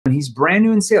And he's brand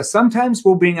new in sales. Sometimes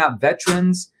we'll bring out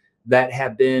veterans that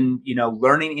have been,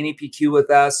 learning NEPQ with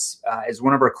us as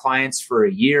one of our clients for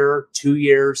a year, 2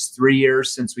 years, 3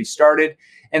 years since we started.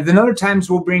 And then other times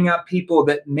we'll bring out people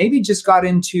that maybe just got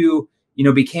into,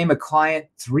 became a client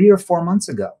 3 or 4 months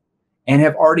ago and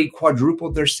have already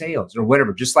quadrupled their sales or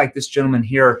whatever. Just like this gentleman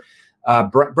here.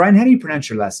 Brian, how do you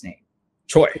pronounce your last name?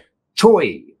 Choi.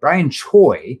 Choi. Brian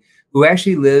Choi, who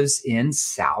actually lives in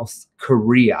South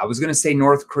Korea. I was going to say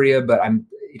North Korea, but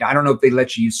I don't know if they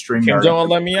let you use StreamYard. Kim Jong-un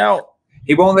let me out.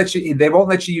 They won't let you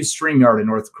use StreamYard in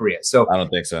North Korea. So I don't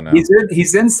think so. No.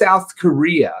 He's in South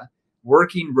Korea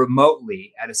working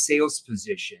remotely at a sales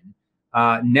position.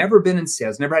 Never been in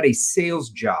sales, never had a sales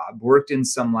job, worked in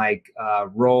some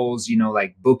roles,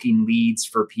 like booking leads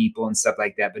for people and stuff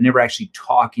like that, but never actually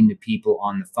talking to people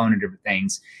on the phone and different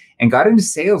things, and got into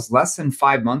sales less than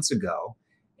 5 months ago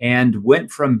and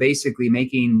went from basically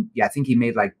making, I think he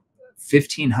made like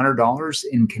 $1,500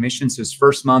 in commissions his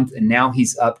first month. And now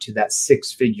he's up to that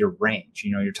 6-figure range.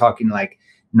 You're talking like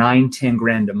 9-10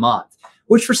 grand a month,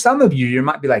 which for some of you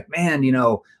might be like, man,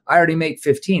 I already make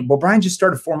 15. Well, Brian just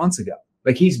started 4 months ago.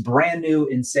 Like he's brand new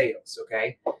in sales.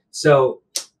 Okay. So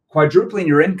quadrupling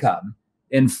your income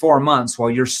in 4 months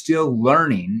while you're still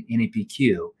learning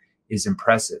NEPQ is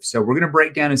impressive. So we're going to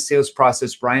break down his sales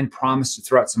process. Brian promised to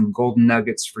throw out some golden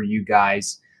nuggets for you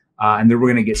guys. And then we're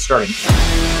going to get started.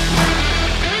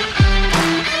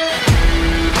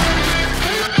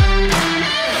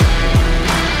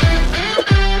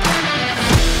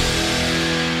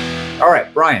 All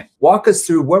right, Brian, walk us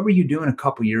through what were you doing a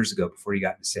couple years ago before you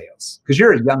got into sales? Because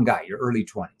you're a young guy, you're early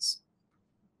 20s.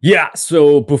 Yeah.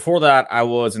 So before that, I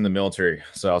was in the military.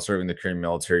 So I was serving the Korean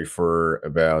military for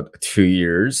about 2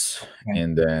 years. Okay.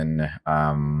 And then,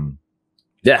 I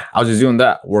was just doing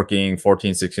that, working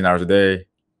 14, 16 hours a day.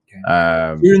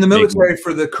 Okay. You're in the military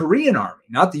for the Korean Army,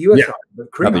 not the U.S. Army,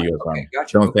 but Korean not the U.S. Army. Okay,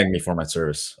 gotcha. Don't thank me for my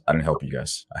service. I didn't help you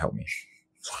guys. I helped me.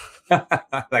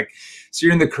 So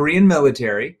you're in the Korean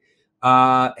military.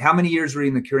 How many years were you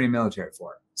in the Korean military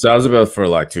for? So I was about for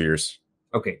like 2 years.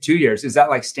 Okay, 2 years. Is that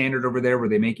like standard over there where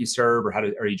they make you serve, or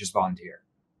are you just volunteer?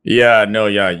 Yeah, no,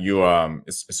 yeah. You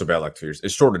it's about like 2 years.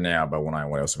 It's shorter now, but when I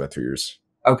was about 2 years.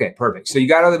 Okay, perfect. So you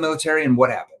got out of the military, and what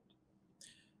happened?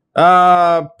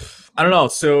 I don't know.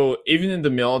 So even in the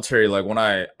military, like when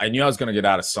I knew I was gonna get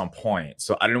out at some point.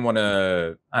 So I didn't want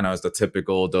to, I know it's the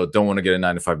typical, don't want to get a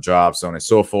 9-to-5 job, so on and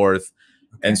so forth.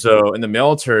 Okay. And so in the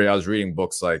military, I was reading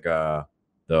books like The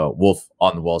Wolf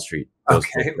on Wall Street.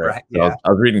 Okay, books, right. So Yeah. I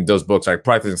was reading those books, like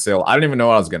practicing sales. I didn't even know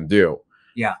what I was gonna do.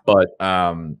 Yeah. But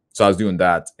so I was doing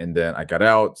that, and then I got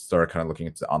out, started kind of looking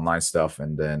into online stuff,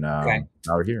 and then now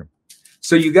we're here.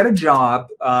 So you got a job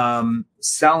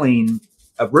selling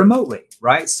remotely,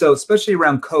 right? So especially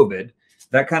around COVID,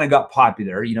 that kind of got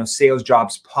popular. Sales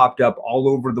jobs popped up all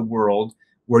over the world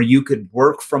where you could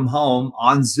work from home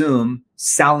on Zoom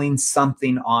selling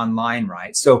something online,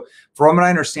 right? So from what I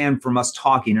understand from us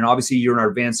talking, and obviously you're in our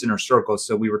advanced inner circle,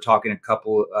 so we were talking a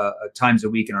couple times a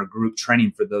week in our group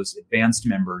training for those advanced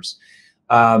members.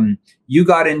 You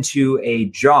got into a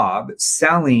job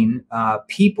selling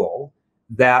people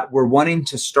that were wanting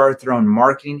to start their own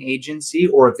marketing agency,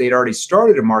 or if they'd already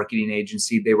started a marketing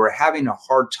agency, they were having a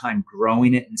hard time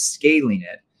growing it and scaling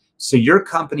it. So your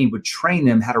company would train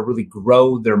them how to really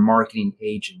grow their marketing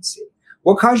agency.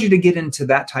 What caused you to get into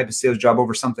that type of sales job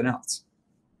over something else?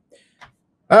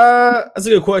 That's a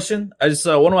good question. I just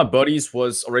one of my buddies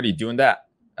was already doing that.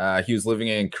 He was living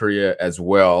in Korea as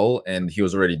well, and he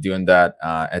was already doing that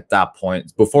at that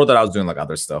point. Before that, I was doing like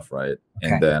other stuff, right?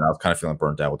 Okay. And then I was kind of feeling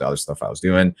burnt out with the other stuff I was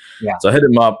doing. Yeah. So I hit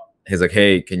him up. He's like,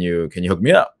 "Hey, can you hook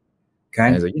me up?" Okay.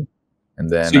 And he's like, "Yeah." And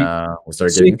then we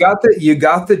started. So you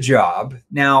got the job.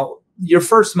 Now your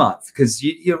first month, because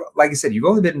you like I said, you've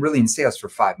only been really in sales for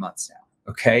 5 months now.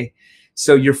 Okay.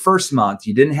 So your first month,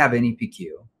 you didn't have any NEPQ.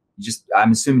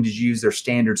 I'm assuming, did you use their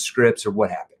standard scripts, or what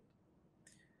happened?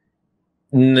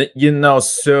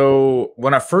 So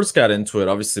when I first got into it,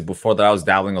 obviously before that, I was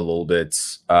dabbling a little bit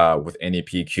with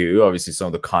NEPQ. Obviously, some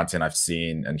of the content I've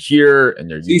seen and here, and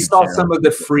your you saw channel. Some of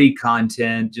the free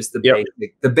content, just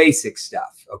the basic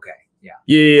stuff. Okay, yeah.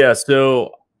 Yeah.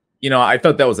 So I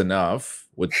thought that was enough.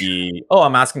 With the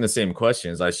I'm asking the same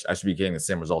questions. I should be getting the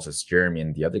same results as Jeremy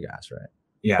and the other guys, right?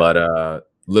 Yeah. But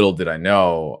little did I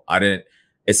know, I didn't.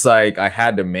 It's like I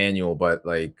had the manual, but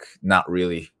like not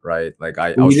really, right? Like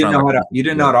you didn't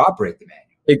know how to operate the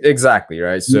manual. Exactly,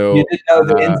 right? So you didn't know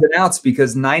the ins and outs,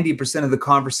 because 90% of the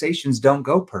conversations don't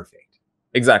go perfect.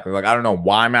 Exactly. Like I don't know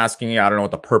why I'm asking it. I don't know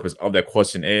what the purpose of that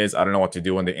question is. I don't know what to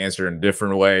do when they answer in a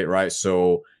different way, right?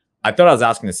 So I thought I was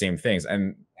asking the same things,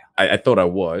 and I thought I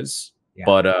was,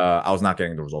 but I was not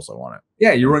getting the results I wanted.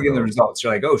 Yeah, you weren't getting the results.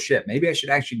 You're like, oh shit, maybe I should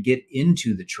actually get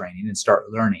into the training and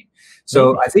start learning.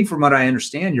 So I think from what I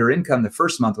understand, your income the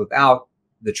first month without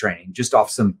the training, just off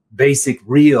some basic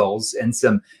reels and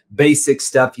some basic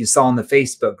stuff you saw in the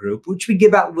Facebook group, which we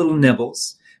give out little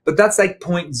nibbles, but that's like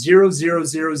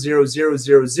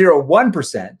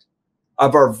 0.000000001%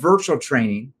 of our virtual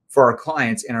training for our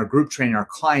clients and our group training our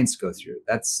clients go through.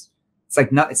 It's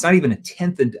not even a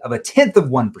tenth of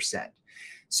 1%.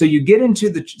 So you get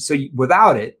into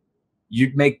without it,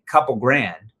 you'd make a couple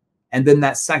grand. And then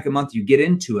that second month you get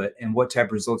into it. And what type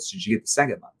of results did you get the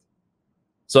second month?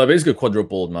 So I basically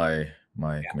quadrupled my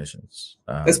commissions.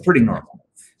 That's pretty normal.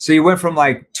 So you went from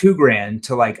like 2 grand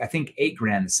to like, I think 8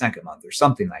 grand the second month or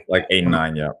something like that. 8,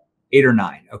 9, yeah. 8 or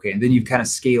 9. Okay. And then you've kind of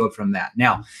scaled from that.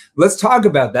 Now let's talk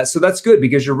about that. So that's good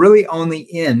because you're really only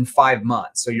in 5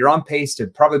 months. So you're on pace to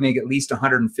probably make at least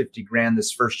 150 grand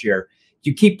this first year. If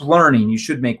you keep learning, you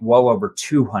should make well over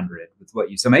 200 with what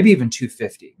so maybe even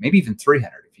 250, maybe even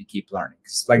 300 if you keep learning.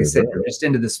 Because like I said, you're just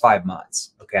into this 5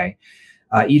 months. Okay.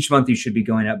 Each month you should be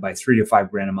going up by 3 to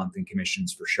 5 grand a month in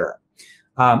commissions for sure.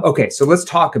 Okay. So let's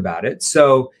talk about it.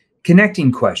 So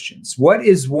connecting questions. What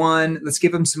is one? Let's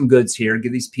give them some goods here.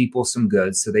 Give these people some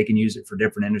goods so they can use it for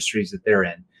different industries that they're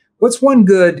in. What's one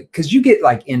good? Because you get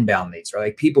like inbound leads, right?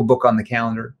 Like people book on the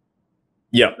calendar.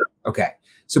 Yeah. Okay.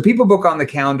 So people book on the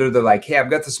calendar. They're like, hey, I've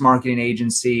got this marketing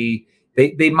agency.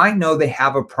 They might know they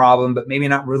have a problem, but maybe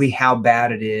not really how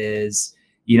bad it is.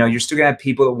 You know, you're still gonna have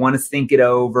people that want to think it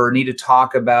over, need to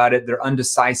talk about it. They're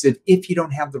undecisive if you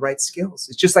don't have the right skills.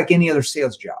 It's just like any other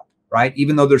sales job, right?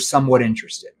 Even though they're somewhat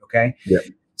interested. Okay. Yeah.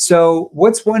 So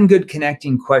what's one good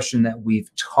connecting question that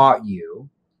we've taught you?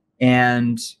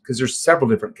 And because there's several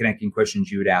different connecting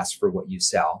questions you would ask for what you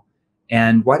sell.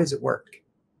 And why does it work?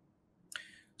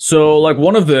 So like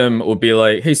one of them would be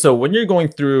like, hey, so when you're going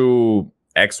through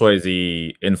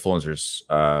XYZ influencers,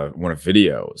 one of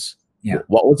videos,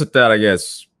 what was it that I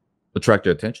guess attracted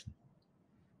your attention?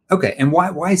 Okay. And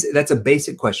why is it? That's a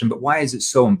basic question, but why is it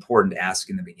so important to ask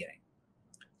in the beginning?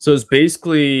 So it's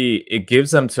basically, it gives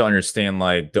them to understand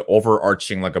like the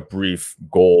overarching, like a brief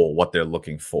goal, what they're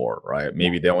looking for, right?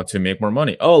 Maybe they want to make more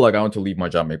money. Oh, like I want to leave my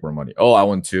job, make more money. Oh, I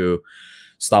want to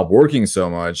stop working so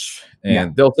much.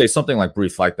 And they'll say something like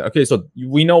brief like that. Okay, so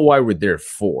we know why we're there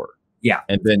for. Yeah.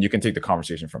 And then you can take the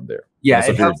conversation from there. Yeah,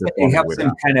 it helps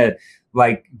them kind of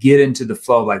like get into the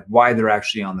flow, like why they're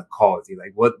actually on the call with you.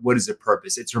 Like what is the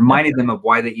purpose? It's reminding them of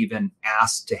why they even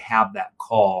asked to have that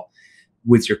call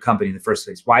with your company in the first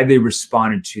place, why they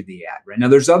responded to the ad, right? Now,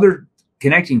 there's other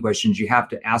connecting questions you have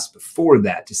to ask before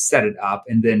that to set it up.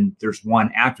 And then there's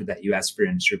one after that you ask for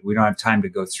your industry, but we don't have time to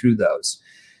go through those.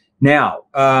 Now,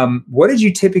 what did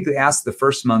you typically ask the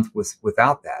first month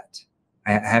without that?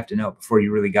 I have to know before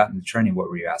you really got into training, what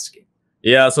were you asking?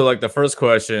 Yeah. So like the first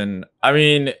question, I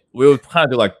mean, we would kind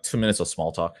of do like 2 minutes of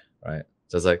small talk, right?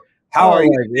 Just like, how are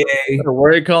you today?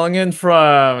 Where are you calling in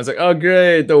from? It's like, oh,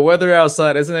 great. The weather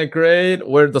outside, isn't it great?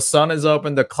 Where the sun is up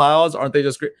and the clouds, aren't they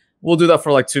just great? We'll do that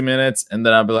for like 2 minutes. And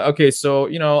then I'll be like, okay, so,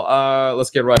 let's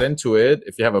get right into it.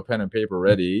 If you have a pen and paper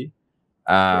ready.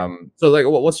 So like,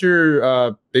 what's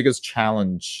your biggest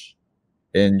challenge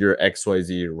in your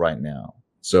XYZ right now?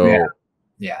 So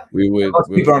most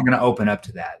people aren't going to open up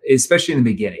to that, especially in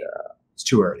the beginning. It's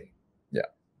too early. Yeah.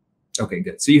 Okay,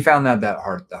 good. So you found that the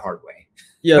hard way.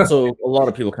 Yeah, so a lot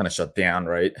of people kind of shut down,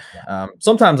 right?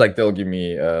 Sometimes like they'll give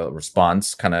me a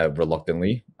response kind of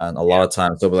reluctantly, and a lot of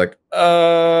times they'll be like,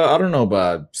 I don't know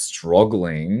about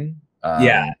struggling.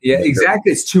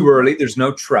 Exactly. It's too early. There's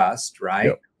no trust, right?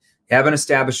 Yep. You haven't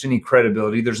established any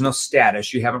credibility. There's no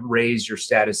status. You haven't raised your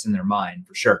status in their mind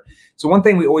for sure. So one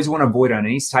thing we always want to avoid on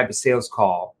any type of sales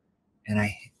call, and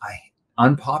I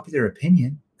unpopular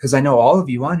opinion, because I know all of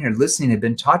you on here listening have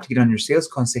been taught to get on your sales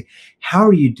call and say, how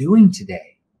are you doing today?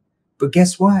 But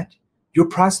guess what? Your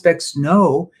prospects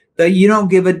know that you don't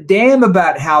give a damn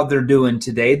about how they're doing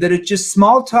today, that it's just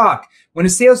small talk. When a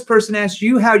salesperson asks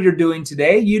you how you're doing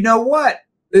today, you know what?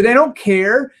 They don't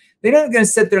care. They're not going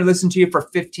to sit there and listen to you for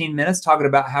 15 minutes talking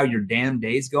about how your damn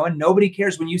day's going. Nobody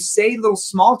cares. When you say little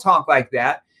small talk like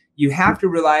that, you have to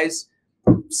realize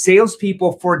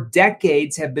salespeople for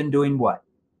decades have been doing what?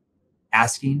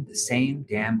 Asking the same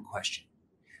damn question.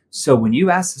 So when you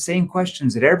ask the same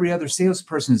questions that every other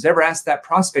salesperson has ever asked that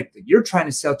prospect that you're trying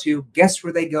to sell to, guess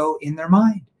where they go in their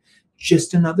mind?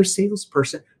 Just another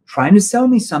salesperson trying to sell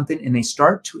me something, and they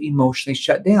start to emotionally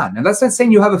shut down. Now, that's not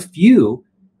saying you'll have a few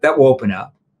that will open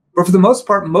up, but for the most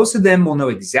part, most of them will know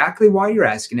exactly why you're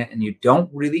asking it, and you don't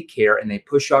really care, and they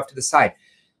push you off to the side.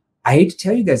 I hate to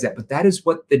tell you guys that, but that is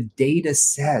what the data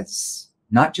says,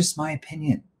 not just my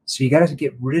opinion. So you got to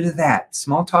get rid of that.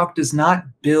 Small talk does not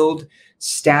build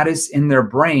status in their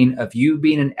brain of you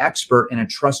being an expert and a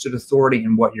trusted authority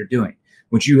in what you're doing,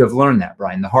 which you have learned that,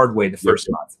 Brian, the hard way the first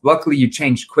month. Luckily, you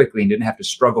changed quickly and didn't have to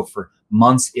struggle for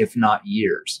months, if not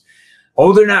years.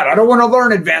 Oh, they're not. I don't want to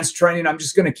learn advanced training. I'm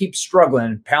just going to keep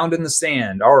struggling, pounding the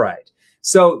sand. All right.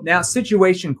 So now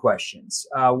situation questions.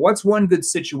 What's one good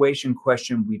situation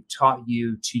question we've taught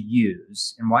you to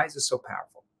use, and why is it so powerful?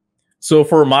 So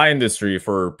for my industry,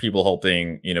 for people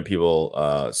helping, people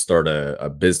start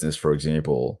a business, for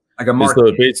example, like a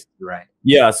marketing, right?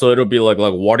 Yeah. So it'll be like,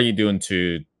 what are you doing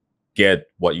to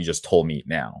get what you just told me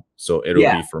now? So it'll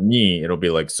be, for me, it'll be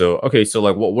like, so, okay, so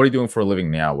like, what are you doing for a living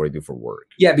now? What do you do for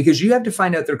work? Yeah, because you have to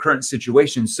find out their current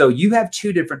situation. So you have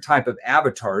two different type of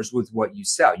avatars with what you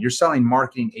sell. You're selling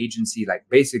marketing agency, like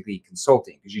basically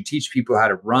consulting, because you teach people how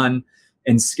to run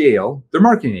and scale their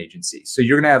marketing agency. So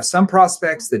you're going to have some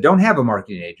prospects that don't have a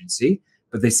marketing agency,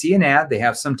 but they see an ad, they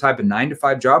have some type of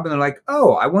 9-to-5 job, and they're like,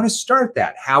 oh, I want to start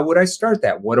that. How would I start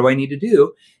that? What do I need to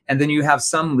do? And then you have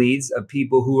some leads of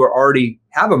people who are already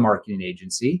have a marketing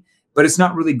agency, but it's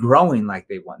not really growing like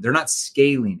they want. They're not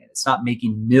scaling it. It's not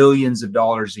making millions of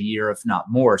dollars a year, if not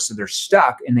more. So they're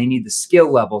stuck and they need the skill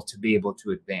level to be able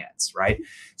to advance, right?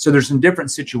 So there's some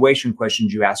different situation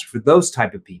questions you ask for those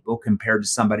type of people compared to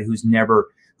somebody who's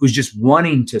just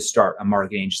wanting to start a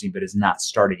marketing agency, but has not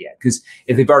started yet. Because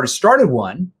if they've already started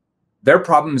one, their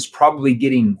problem is probably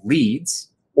getting leads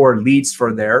or leads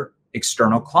for their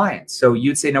external clients. So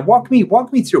you'd say, now walk me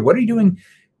through. What are you doing?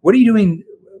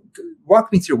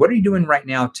 Walk me through. What are you doing right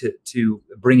now to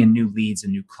bring in new leads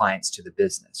and new clients to the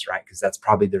business, right? Because that's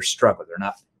probably their struggle. They're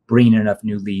not bringing enough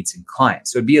new leads and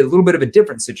clients. So it'd be a little bit of a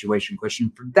different situation question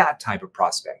for that type of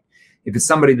prospect. If it's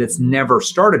somebody that's never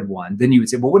started one, then you would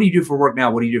say, well, what do you do for work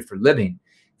now? What do you do for a living?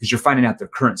 Because you're finding out their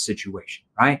current situation,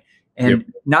 right? And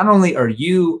not only are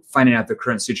you finding out the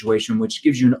current situation, which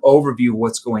gives you an overview of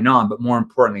what's going on, but more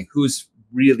importantly, who's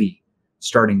really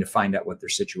starting to find out what their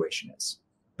situation is?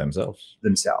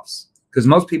 Themselves. Because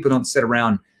most people don't sit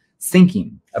around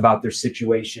thinking about their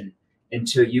situation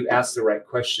until you ask the right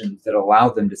questions that allow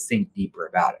them to think deeper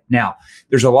about it. Now,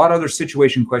 there's a lot of other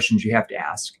situation questions you have to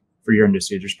ask for your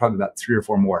industry. There's probably about 3 or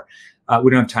 4 more.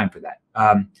 We don't have time for that.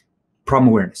 Problem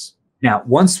awareness. Now,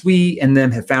 once we and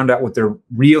them have found out what their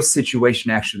real situation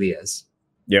actually is,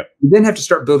 we then have to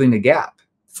start building a gap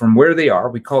from where they are.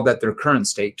 We call that their current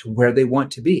state to where they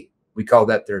want to be. We call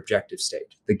that their objective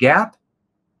state. The gap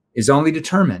is only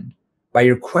determined by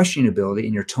your questioning ability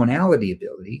and your tonality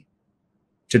ability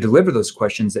to deliver those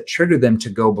questions that trigger them to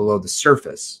go below the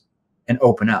surface and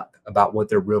open up about what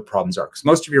their real problems are. Because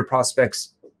most of your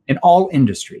prospects in all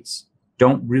industries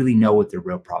don't really know what their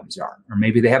real problems are. Or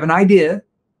maybe they have an idea,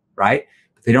 right?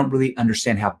 But they don't really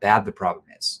understand how bad the problem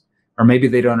is. Or maybe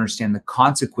they don't understand the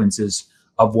consequences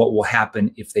of what will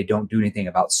happen if they don't do anything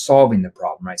about solving the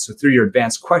problem, right? So through your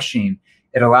advanced questioning,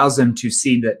 it allows them to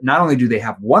see that not only do they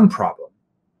have one problem,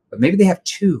 but maybe they have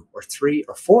 2 or 3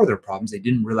 or 4 other problems they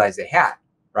didn't realize they had,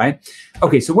 right?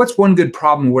 Okay, so what's one good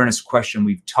problem awareness question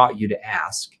we've taught you to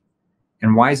ask?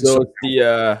 And why is it so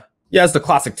it's the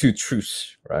classic 2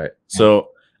 truths, right?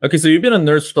 So, okay, so you've been a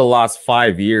nurse for the last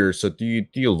 5 years. So do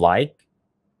you like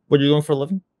what you're doing for a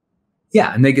living?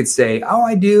 Yeah, and they could say, oh,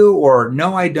 I do, or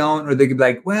no, I don't. Or they could be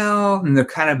like, well, and they're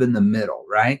kind of in the middle,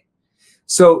 right?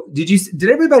 So did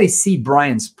everybody see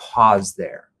Brian's pause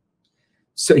there?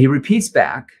 So he repeats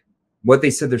back what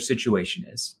they said their situation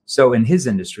is. So in his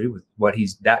industry, with what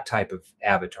he's that type of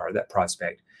avatar, that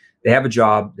prospect, they have a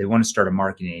job, they want to start a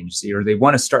marketing agency, or they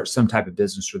want to start some type of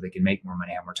business where they can make more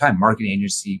money, have more time. Marketing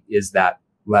agency is that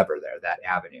lever there, that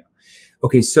avenue.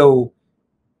 Okay, so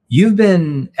you've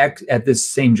been at this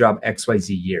same job XYZ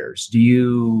years. Do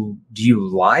you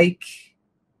like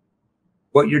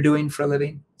what you're doing for a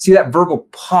living? See, that verbal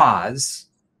pause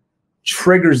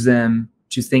triggers them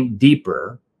to think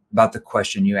deeper about the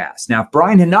question you asked. Now, if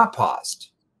Brian had not paused,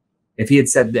 if he had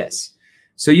said this,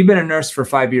 so you've been a nurse for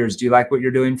 5 years, do you like what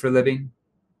you're doing for a living?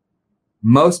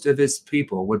 Most of his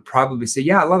people would probably say,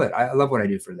 yeah, I love it. I love what I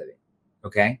do for a living.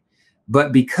 Okay.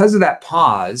 But because of that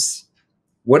pause,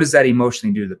 what does that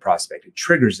emotionally do to the prospect? It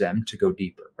triggers them to go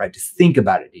deeper, right? To think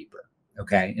about it deeper.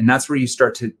 Okay. And that's where you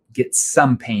start to get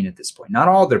some pain at this point. Not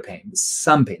all their pain, but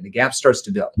some pain. The gap starts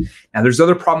to build. Now, there's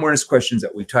other problem awareness questions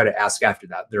that we try to ask after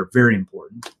that. They're very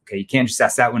important. Okay. You can't just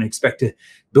ask that one and expect to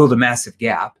build a massive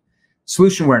gap.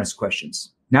 Solution awareness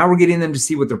questions. Now we're getting them to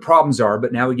see what their problems are,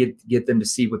 but now we get them to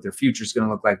see what their future is going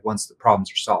to look like once the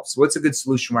problems are solved. So what's a good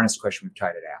solution awareness question we've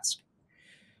tried to ask?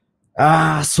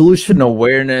 Solution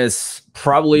awareness,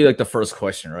 probably like the first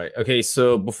question, right? Okay,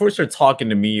 so before you start talking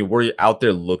to me, were you out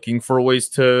there looking for ways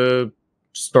to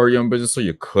start your own business so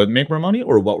you could make more money,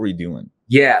 or what were you doing?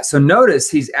 Yeah. So notice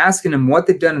he's asking them what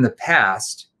they've done in the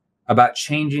past about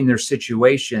changing their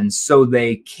situation so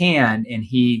they can, and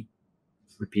he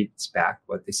repeats back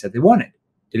what they said they wanted.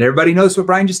 Did everybody notice what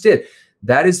Brian just did?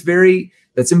 That's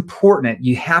important.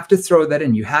 You have to throw that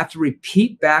in. You have to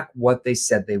repeat back what they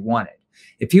said they wanted.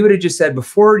 If he would have just said,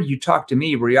 before you talk to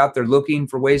me, were you out there looking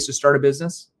for ways to start a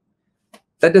business?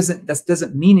 That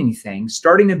doesn't mean anything.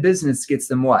 Starting a business gets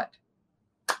them what?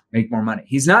 Make more money.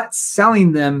 He's not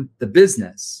selling them the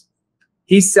business.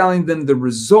 He's selling them the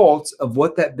results of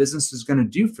what that business is going to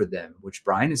do for them, which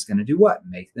Brian is going to do what?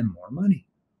 Make them more money.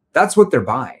 That's what they're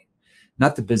buying,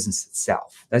 not the business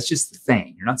itself. That's just the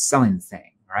thing. You're not selling the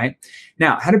thing, all right?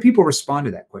 Now, how do people respond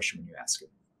to that question when you ask it?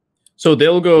 So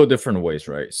they'll go different ways,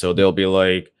 right? So they'll be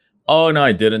like, oh, no,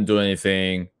 I didn't do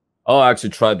anything. Oh, I actually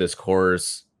tried this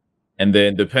course. And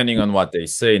then depending on what they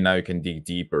say, now you can dig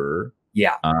deeper.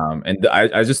 Yeah. And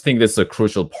I just think that's a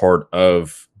crucial part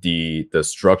of the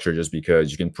structure, just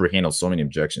because you can pre-handle so many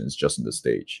objections just in the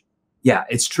stage. Yeah,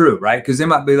 it's true, right? Because they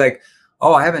might be like,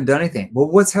 oh, I haven't done anything. Well,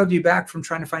 what's held you back from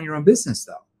trying to find your own business,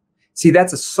 though? See,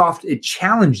 that's it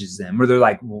challenges them where they're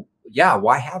like, well, yeah,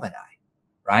 why haven't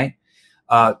I? Right?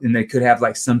 And they could have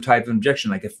like some type of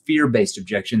objection, like a fear-based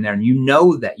objection there. And you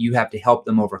know that you have to help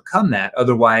them overcome that.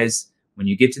 Otherwise, when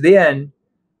you get to the end,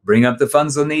 bring up the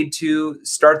funds they'll need to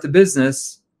start the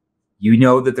business, you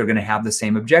know that they're going to have the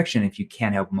same objection if you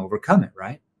can't help them overcome it,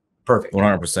 right? Perfect.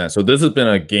 100%. So this has been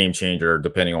a game changer,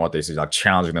 depending on what they say, like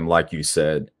challenging them, like you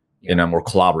said, in a more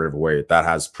collaborative way. That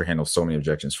has pre-handled so many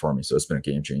objections for me. So it's been a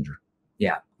game changer.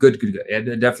 Yeah, good. Yeah,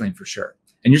 definitely, for sure.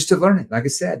 And you're still learning. Like I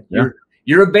said,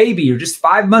 you're a baby. You're just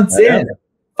 5 months in.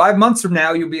 5 months from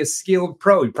now, you'll be a skilled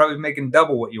pro. You're probably making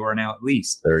double what you are now, at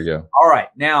least. There you go. All right.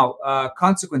 Now,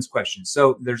 consequence questions.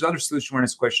 So there's other solution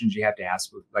awareness questions you have to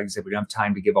ask. Like I said, we don't have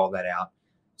time to give all that out.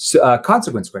 So,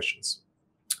 consequence questions.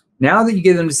 Now that you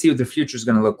get them to see what the future is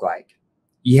going to look like,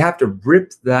 you have to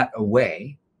rip that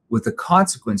away with a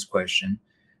consequence question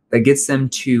that gets them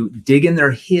to dig in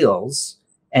their heels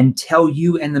and tell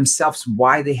you and themselves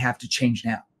why they have to change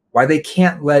now, why they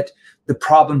can't let the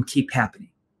problem keep happening.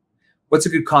 What's a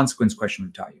good consequence question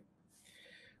we taught you?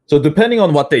 So depending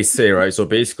on what they say, right? So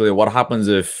basically what happens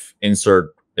if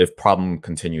problem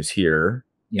continues here,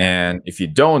 and if you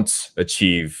don't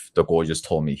achieve the goal you just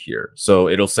told me here. So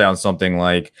it'll sound something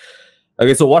like,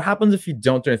 okay, so what happens if you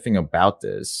don't do anything about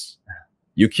this?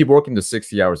 You keep working the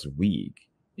 60 hours a week.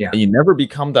 Yeah. And you never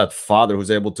become that father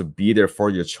who's able to be there for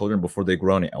your children before they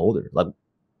grow any older. Like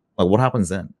what happens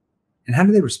then? And how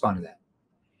do they respond to that?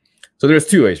 So there's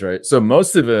two ways, right? So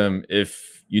most of them,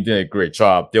 if you did a great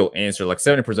job, they'll answer like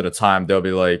 70% of the time. They'll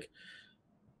be like,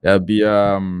 it'd be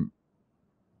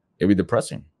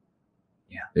depressing.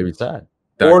 Yeah. It'd be sad.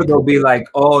 Or they'll be like,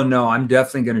 oh no, I'm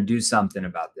definitely going to do something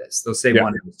about this. They'll say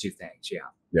one of those two things. Yeah.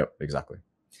 Yep. Exactly.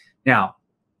 Now,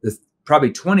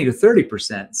 probably 20 to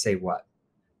 30% say what?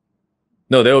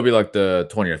 No, they will be like the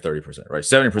 20 or 30%, right?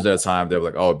 70% of the time, they'll be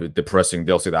like, oh, it'd be depressing.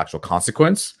 They'll see the actual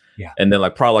consequence. Yeah. And then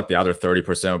like probably like the other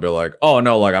 30% will be like, oh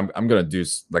no, like I'm going to do,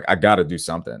 like, I got to do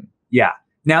something. Yeah.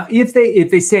 Now, if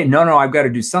they say, no, I've got to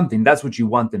do something, that's what you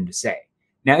want them to say.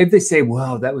 Now, if they say,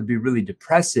 well, that would be really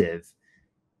depressive,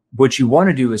 what you want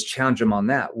to do is challenge them on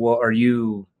that. Well, are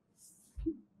you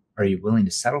willing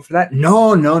to settle for that?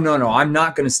 No. I'm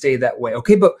not going to stay that way.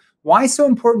 Okay. But why so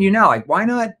important to you now? Like, why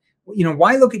not,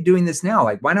 why look at doing this now?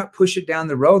 Like, why not push it down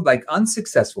the road like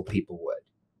unsuccessful people would?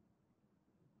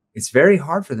 It's very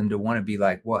hard for them to want to be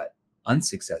like what?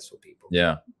 Unsuccessful people.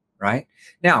 Yeah. Right.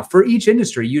 Now, for each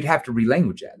industry, you'd have to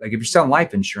relanguage that. Like if you're selling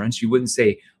life insurance, you wouldn't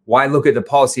say, why look at the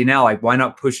policy now? Like, why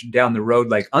not push it down the road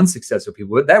like unsuccessful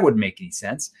people? That wouldn't make any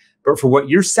sense. But for what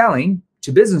you're selling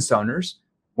to business owners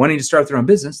wanting to start their own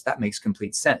business, that makes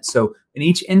complete sense. So in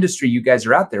each industry you guys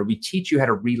are out there, we teach you how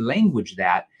to relanguage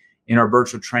that in our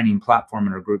virtual training platform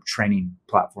and our group training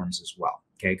platforms as well.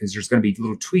 Okay. Because there's going to be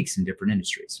little tweaks in different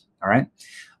industries. All right.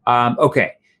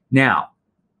 Okay. Now,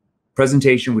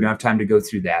 presentation, we don't have time to go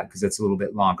through that because that's a little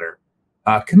bit longer.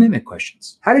 Commitment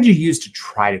questions. How did you use to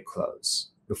try to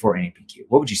close before NEPQ?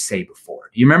 What would you say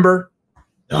before? Do you remember?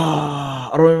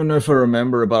 I don't even know if I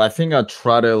remember, but I think I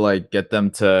try to like get them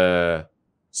to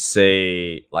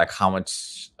say like how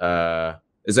much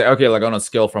is it okay, like on a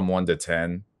scale from 1 to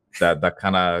 10, that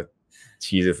kind of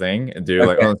cheesy thing. And do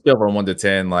like on a scale from 1 to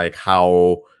 10, like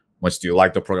how much do you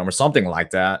like the program or something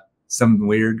like that? Something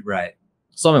weird, right?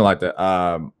 Something like that.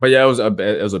 But yeah, it was a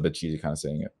bit cheesy kind of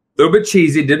saying it. A little bit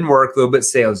cheesy, didn't work, a little bit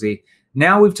salesy.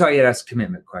 Now we've taught you to ask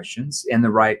commitment questions and the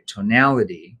right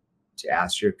tonality to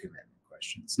ask your commitment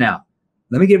questions. Now,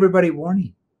 let me give everybody a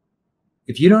warning.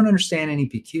 If you don't understand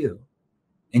NEPQ,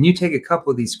 and you take a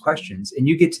couple of these questions and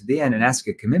you get to the end and ask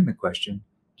a commitment question,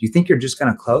 do you think you're just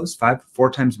going to close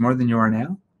 4 times more than you are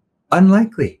now?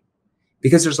 Unlikely,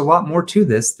 because there's a lot more to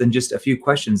this than just a few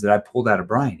questions that I pulled out of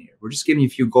Brian here. We're just giving you a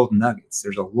few golden nuggets.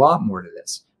 There's a lot more to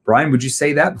this. Brian, would you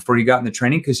say that before you got in the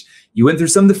training? Because you went through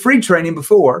some of the free training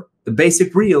before, the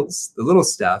basic reels, the little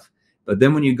stuff. But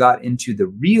then when you got into the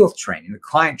real training, the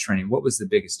client training, what was the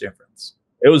biggest difference?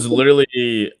 It was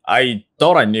literally, I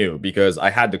thought I knew because I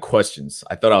had the questions.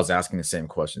 I thought I was asking the same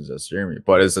questions as Jeremy,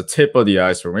 but it's a tip of the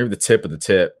iceberg, maybe the tip of the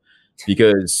tip.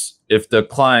 Because if the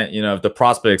client, if the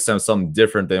prospect sends something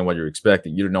different than what you're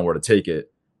expecting, you don't know where to take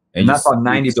it. And that's on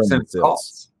 90% of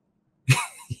calls.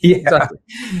 Yeah. Exactly.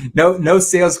 No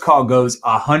sales call goes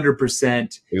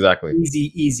 100% exactly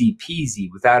easy peasy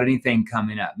without anything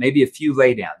coming up. Maybe a few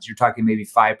laydowns. You're talking maybe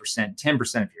 5%, 10%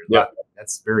 if you're lucky.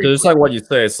 That's very. So it's like what you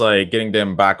say. It's like getting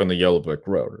them back on the yellow brick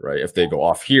road, right? If they go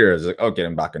off here, it's like, oh, get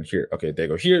them back on here. Okay, they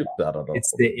go here. Blah, blah, blah.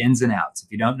 It's the ins and outs.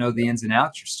 If you don't know the ins and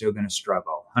outs, you're still going to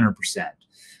struggle 100%.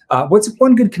 What's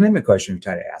one good commitment question we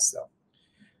try to ask though?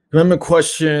 Commitment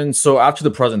question. So after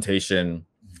the presentation,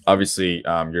 obviously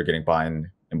you're getting buy-in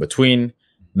in between.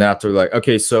 Then after, like,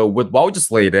 okay, so with what we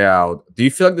just laid out, do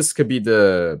you feel like this could be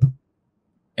the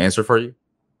answer for you?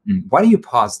 Why do you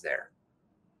pause there?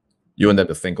 You want them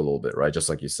to think a little bit, right? Just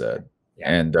like you said.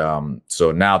 Yeah. And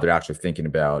so now they're actually thinking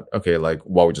about, okay, like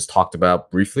what we just talked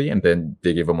about briefly, and then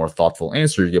they give a more thoughtful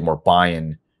answer. You get more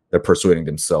buy-in. They're persuading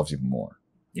themselves even more.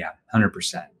 Yeah,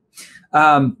 100%.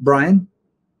 Brian,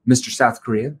 Mr. South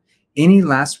Korea, any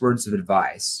last words of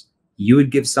advice you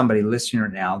would give somebody listening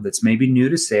right now that's maybe new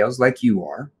to sales like you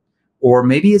are, or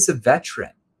maybe is a veteran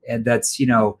and that's,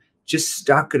 just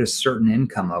stuck at a certain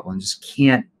income level and just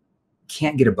can't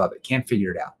get above it, can't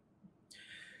figure it out?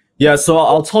 Yeah, so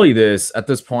I'll tell you this. At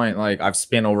this point, like, I've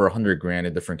spent over 100 grand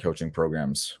in different coaching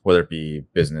programs, whether it be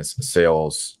business,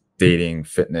 sales, dating,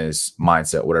 fitness,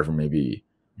 mindset, whatever it may be.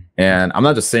 And I'm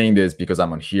not just saying this because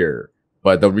I'm on here,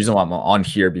 but the reason why I'm on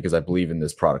here because I believe in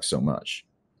this product so much.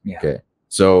 Yeah. Okay.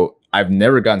 So I've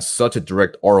never gotten such a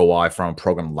direct ROI from a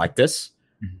program like this.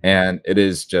 And it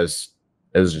was just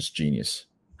genius.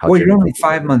 Well, you're only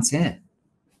 5 months in.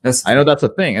 I know that's the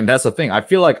thing. And that's the thing. I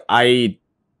feel like I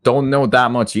don't know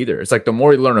that much either. It's like the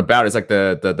more you learn about it, it's like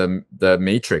the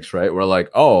matrix, right? Where like,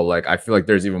 oh, like I feel like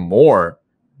there's even more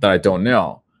that I don't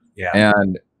know. Yeah.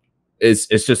 And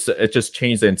it just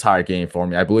changed the entire game for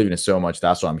me. I believe in it so much.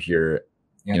 That's why I'm here,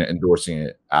 endorsing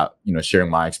it,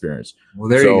 sharing my experience. Well,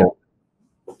 there you go.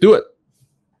 Do it.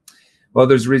 Well,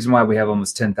 there's a reason why we have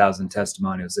almost 10,000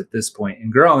 testimonials at this point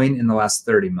and growing in the last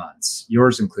 30 months.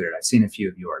 Yours included. I've seen a few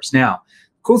of yours. Now,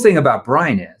 cool thing about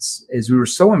Brian is we were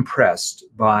so impressed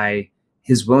by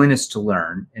his willingness to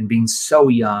learn and being so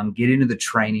young, get into the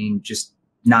training, just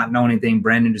not knowing anything,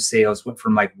 brand new to sales, went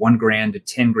from like 1 grand to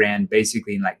 10 grand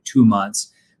basically in like 2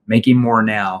 months, making more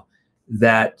now,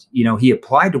 that, he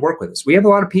applied to work with us. We have a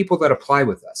lot of people that apply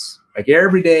with us. Like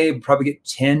every day, we probably get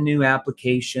 10 new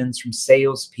applications from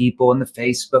salespeople in the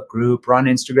Facebook group or on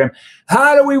Instagram.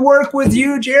 How do we work with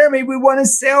you, Jeremy? We want to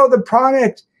sell the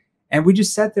product. And we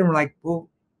just sat there and we're like, well,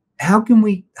 how can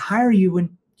we hire you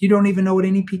when you don't even know what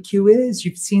NEPQ is?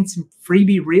 You've seen some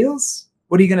freebie reels.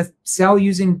 What are you going to sell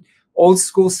using old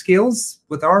school skills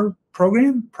with our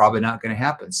program? Probably not going to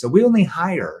happen. So we only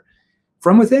hire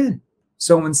from within.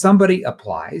 So when somebody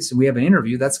applies and we have an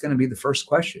interview, that's going to be the first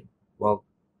question. Well,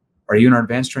 are you in our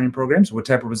advanced training programs? What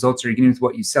type of results are you getting with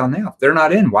what you sell now? If they're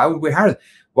not in, why would we hire them?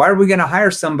 Why are we going to hire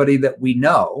somebody that we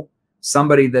know,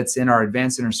 somebody that's in our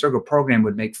advanced inner circle program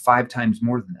would make 5 times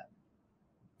more than them?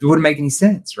 It wouldn't make any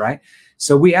sense, right?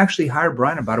 So we actually hired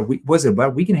Brian about a week. Was it about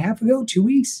a week and a half ago? 2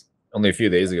 weeks? Only a few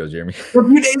days ago, Jeremy. A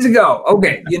few days ago.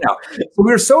 Okay. So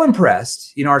we were so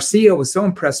impressed. Our CEO was so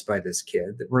impressed by this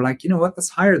kid that we're like, you know what? Let's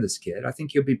hire this kid. I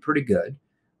think he'll be pretty good.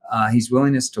 He's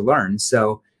willingness to learn.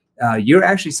 So you're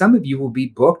actually, some of you will be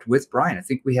booked with Brian. I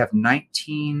think we have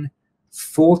 19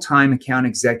 full-time account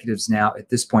executives now at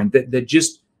this point that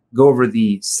just go over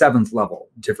the 7th level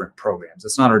different programs.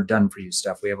 It's not our done for you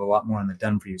stuff. We have a lot more on the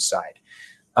done for you side.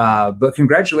 But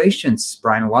congratulations,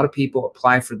 Brian. A lot of people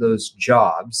apply for those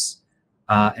jobs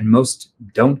and most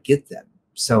don't get them.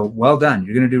 So well done.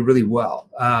 You're going to do really well.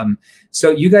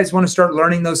 So you guys want to start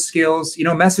learning those skills,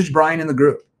 message Brian in the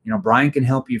group. Brian can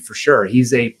help you for sure.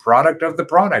 He's a product of the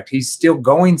product. He's still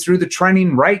going through the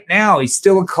training right now. He's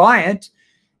still a client.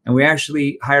 And we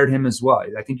actually hired him as well.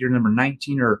 I think you're number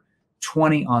 19 or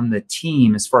 20 on the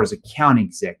team as far as account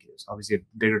executives. Obviously a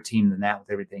bigger team than that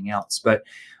with everything else. But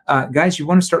guys, you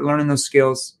want to start learning those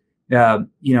skills.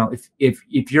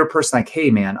 If you're a person like,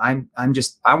 hey man, I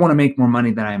want to make more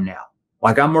money than I am now.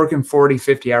 Like I'm working 40,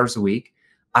 50 hours a week.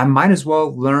 I might as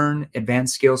well learn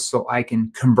advanced skills so I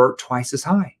can convert twice as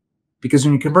high. Because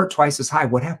when you convert twice as high,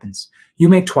 what happens? You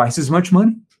make twice as much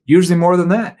money, usually more than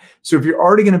that. So if you're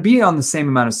already going to be on the same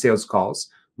amount of sales calls,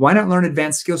 why not learn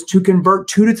advanced skills to convert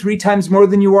 2 to 3 times more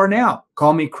than you are now?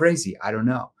 Call me crazy. I don't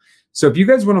know. So if you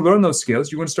guys want to learn those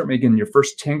skills, you want to start making your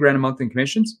first 10 grand a month in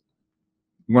commissions,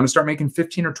 you want to start making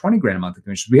 15 or 20 grand a month in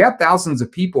commissions. We have thousands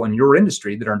of people in your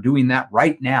industry that are doing that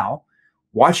right now,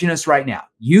 watching us right now.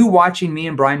 You watching me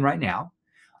and Brian right now,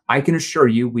 I can assure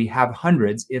you we have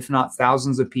hundreds, if not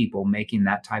thousands of people making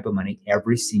that type of money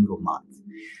every single month.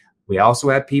 We also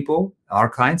have people, our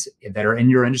clients that are in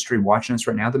your industry watching us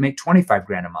right now that make 25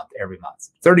 grand a month every month,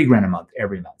 30 grand a month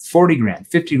every month, 40 grand,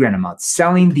 50 grand a month,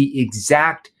 selling the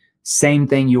exact same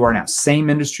thing you are now, same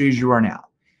industry as you are now.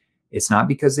 It's not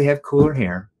because they have cooler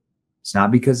hair. It's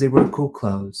not because they wear cool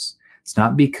clothes. It's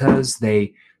not because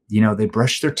they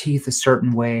brush their teeth a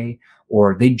certain way,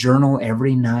 or they journal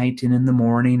every night and in the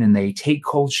morning and they take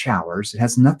cold showers. It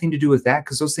has nothing to do with that,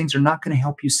 because those things are not going to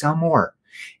help you sell more.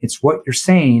 It's what you're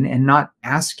saying and not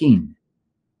asking.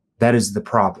 That is the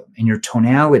problem, and your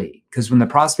tonality. Because when the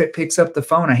prospect picks up the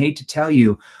phone, I hate to tell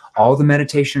you, all the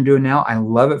meditation you're doing now, I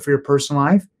love it for your personal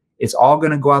life. It's all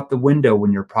going to go out the window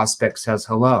when your prospect says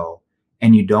hello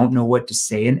and you don't know what to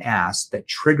say and ask that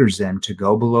triggers them to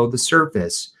go below the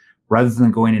surface, rather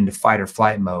than going into fight or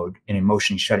flight mode and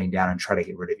emotionally shutting down and try to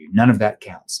get rid of you. None of that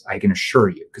counts. I can assure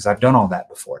you, because I've done all that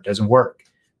before. It doesn't work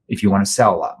if you want to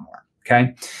sell a lot more.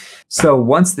 Okay. So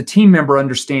once the team member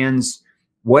understands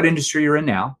what industry you're in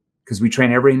now, because we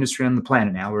train every industry on the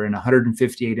planet now, we're in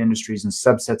 158 industries and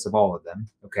subsets of all of them.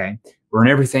 Okay. We're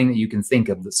in everything that you can think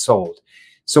of that's sold.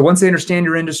 So once they understand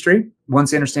your industry,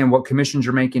 once they understand what commissions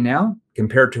you're making now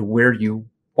compared to where you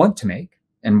want to make,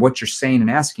 and what you're saying and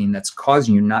asking that's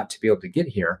causing you not to be able to get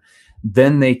here,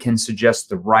 then they can suggest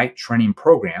the right training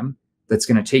program that's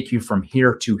going to take you from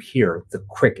here to here the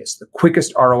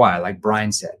quickest ROI, like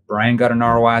Brian said. Brian got an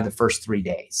ROI the first 3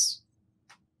 days.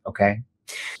 Okay.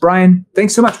 Brian,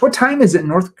 thanks so much. What time is it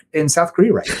in South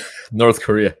Korea right now? North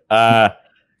Korea.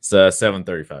 It's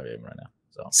 7:35 a.m. right now.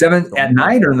 So 7 at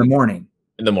night or in the morning?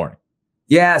 In the morning.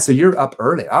 Yeah. So you're up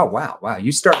early. Oh, wow. Wow.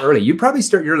 You start early. You probably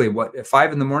start early. What, at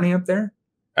 5 in the morning up there?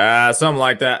 Something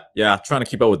like that. Yeah. Trying to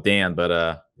keep up with Dan,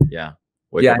 but yeah.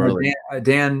 Yeah,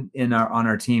 Dan on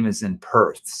our team is in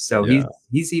Perth, so yeah.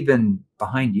 he's even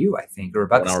behind you, I think, or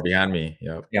about 1 hour behind me.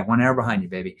 Yep. Yeah, 1 hour behind you,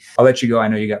 baby. I'll let you go. I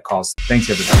know you got calls. Thanks,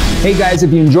 everybody. Hey guys,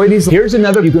 if you enjoyed these, here's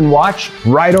another you can watch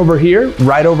right over here.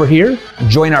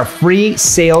 Join our free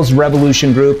Sales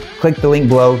Revolution group. Click the link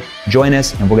below. Join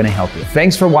us, and we're going to help you.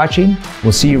 Thanks for watching.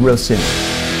 We'll see you real soon.